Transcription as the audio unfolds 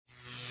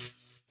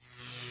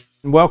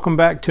Welcome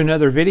back to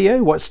another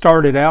video. What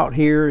started out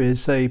here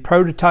is a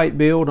prototype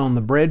build on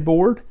the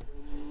breadboard.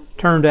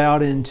 Turned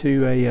out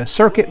into a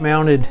circuit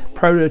mounted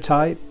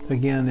prototype.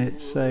 Again,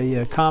 it's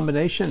a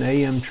combination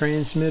AM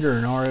transmitter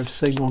and RF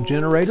signal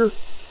generator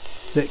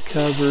that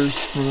covers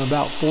from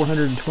about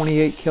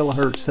 428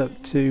 kilohertz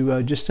up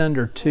to just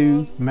under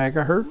 2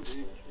 megahertz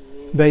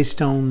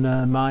based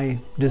on my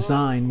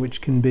design,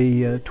 which can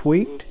be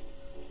tweaked.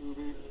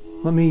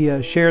 Let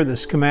me share the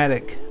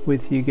schematic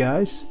with you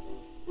guys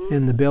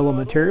and the bill of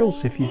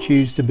materials if you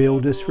choose to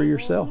build this for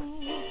yourself.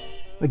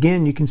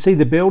 Again, you can see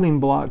the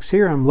building blocks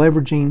here. I'm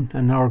leveraging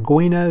an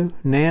Arduino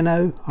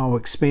Nano. I'll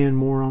expand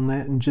more on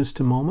that in just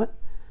a moment.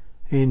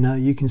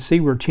 And you can see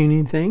we're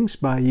tuning things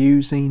by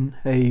using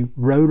a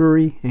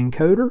rotary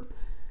encoder,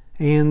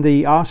 and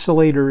the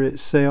oscillator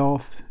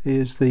itself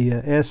is the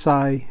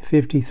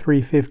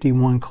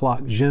Si5351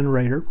 Clock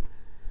Generator.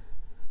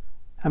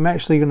 I'm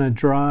actually going to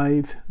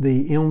drive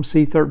the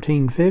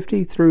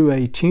MC1350 through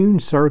a tune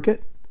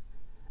circuit.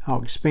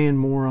 I'll expand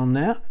more on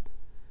that.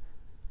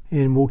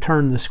 And we'll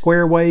turn the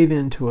square wave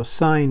into a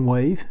sine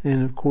wave.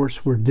 And of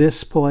course, we're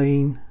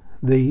displaying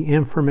the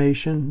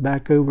information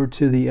back over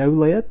to the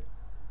OLED.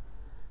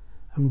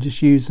 I'm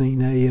just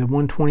using a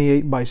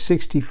 128 by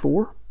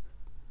 64.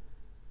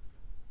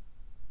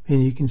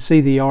 And you can see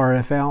the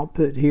RF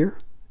output here.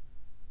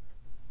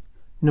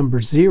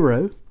 Number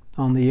 0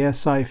 on the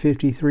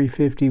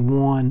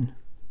Si5351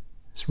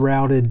 is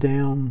routed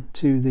down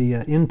to the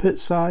input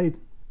side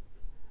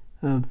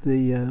of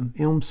the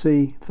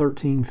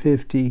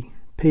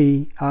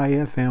MC1350P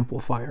IF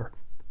Amplifier.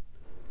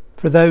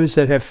 For those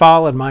that have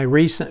followed my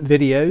recent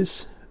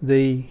videos,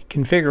 the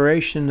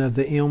configuration of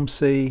the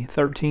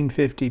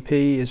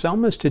MC1350P is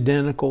almost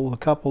identical, a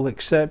couple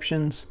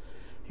exceptions.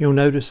 You'll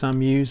notice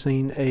I'm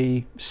using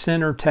a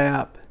center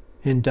tap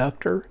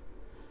inductor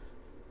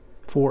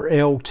for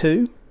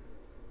L2.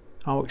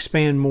 I'll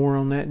expand more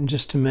on that in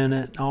just a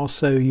minute.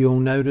 Also, you'll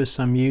notice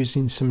I'm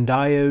using some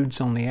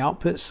diodes on the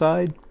output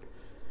side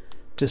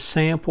to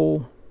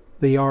sample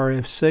the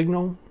RF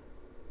signal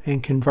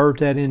and convert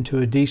that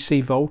into a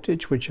DC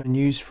voltage, which I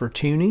use for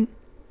tuning,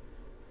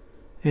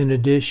 in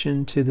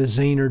addition to the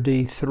Zener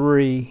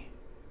D3,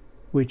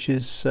 which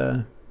is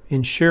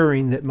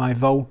ensuring that my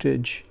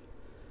voltage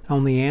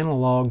on the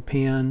analog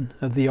pin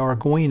of the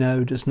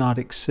Arduino does not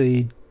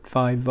exceed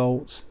 5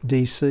 volts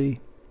DC.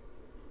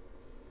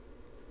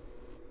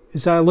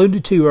 As I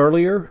alluded to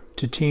earlier,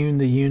 to tune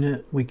the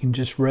unit, we can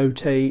just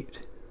rotate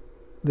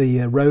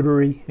the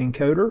rotary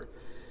encoder.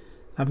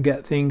 I've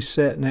got things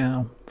set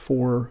now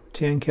for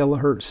 10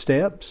 kilohertz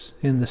steps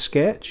in the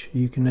sketch.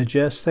 You can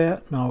adjust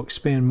that, and I'll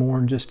expand more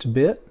in just a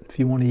bit if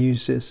you want to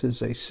use this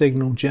as a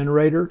signal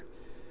generator.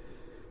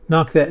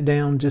 Knock that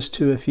down just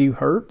to a few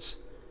hertz.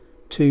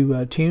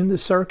 To tune the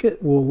circuit,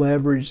 we'll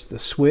leverage the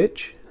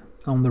switch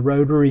on the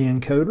rotary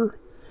encoder.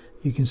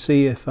 You can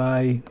see if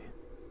I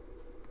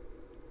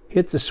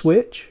hit the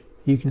switch,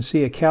 you can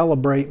see a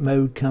calibrate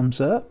mode comes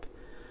up.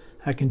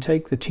 I can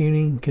take the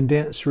tuning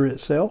condenser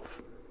itself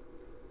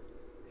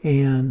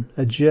and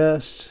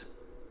adjust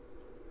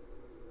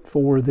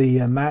for the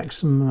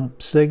maximum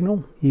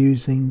signal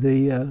using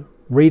the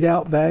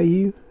readout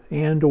value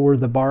and or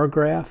the bar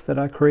graph that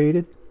I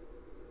created.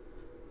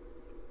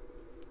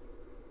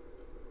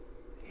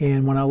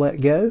 And when I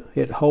let go,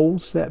 it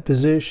holds that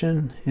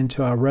position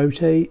until I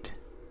rotate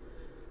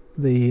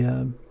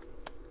the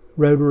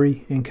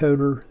rotary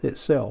encoder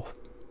itself.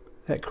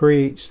 That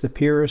creates the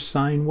purest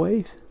sine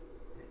wave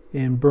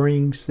and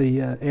brings the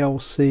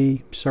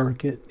LC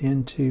circuit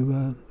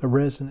into a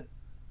resonant.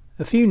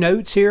 A few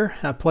notes here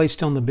I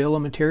placed on the bill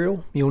of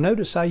material. You'll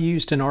notice I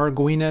used an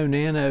Arduino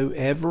Nano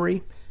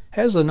Every.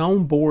 Has an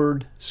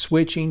onboard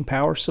switching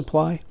power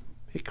supply.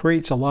 It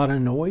creates a lot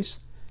of noise.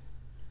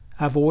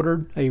 I've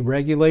ordered a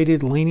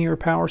regulated linear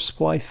power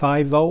supply,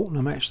 5 volt, and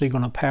I'm actually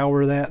going to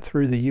power that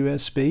through the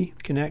USB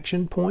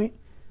connection point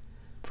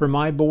for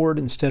my board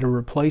instead of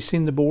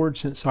replacing the board,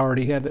 since I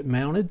already have it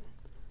mounted.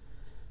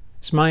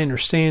 It's my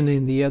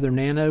understanding the other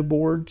Nano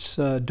boards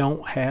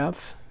don't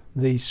have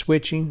the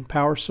switching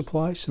power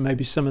supply, so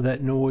maybe some of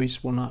that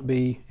noise will not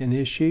be an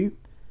issue.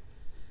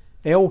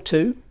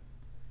 L2,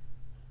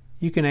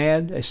 you can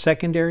add a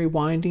secondary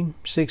winding,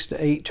 6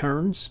 to 8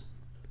 turns,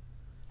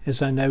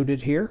 as I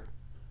noted here,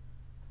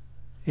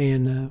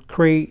 and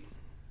create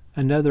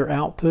another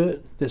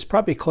output that's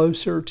probably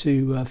closer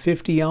to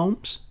 50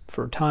 ohms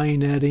for tying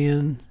that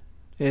in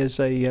as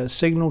a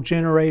signal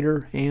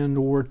generator and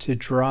or to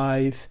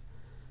drive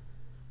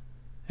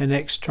an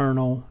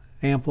external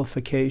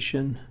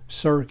amplification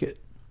circuit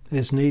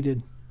as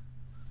needed.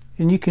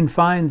 And you can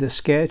find the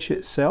sketch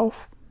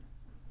itself,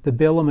 the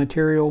bill of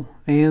material,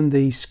 and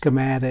the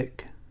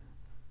schematic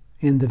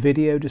in the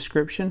video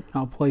description.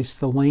 I'll place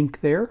the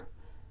link there.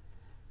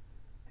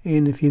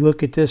 And if you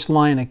look at this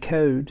line of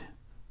code,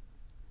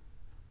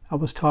 I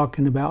was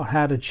talking about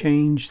how to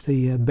change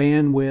the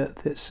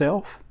bandwidth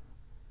itself.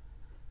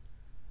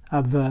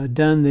 I've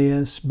done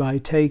this by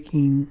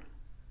taking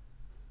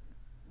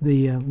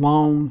the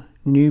long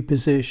new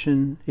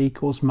position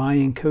equals my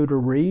encoder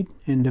read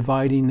and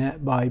dividing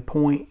that by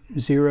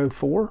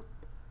 0.04.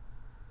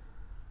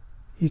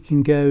 You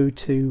can go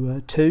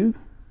to 2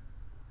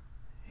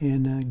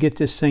 and get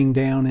this thing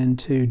down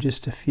into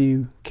just a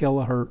few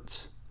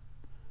kilohertz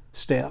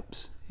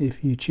steps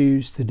if you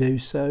choose to do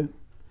so.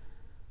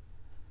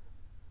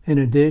 In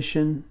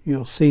addition,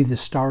 you'll see the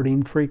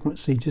starting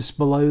frequency just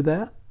below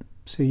that.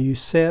 So you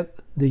set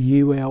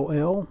the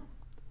ULL.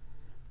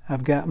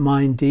 I've got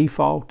mine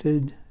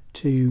defaulted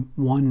to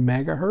 1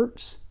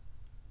 megahertz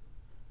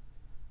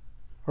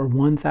or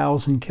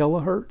 1000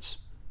 kilohertz.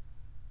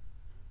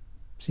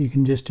 So you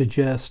can just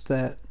adjust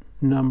that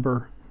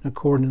number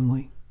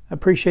accordingly. I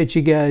appreciate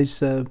you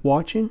guys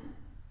watching.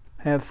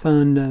 Have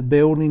fun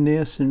building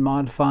this and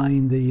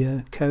modifying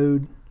the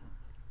code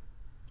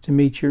to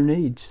meet your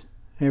needs.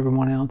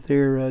 Everyone out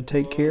there,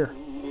 take care.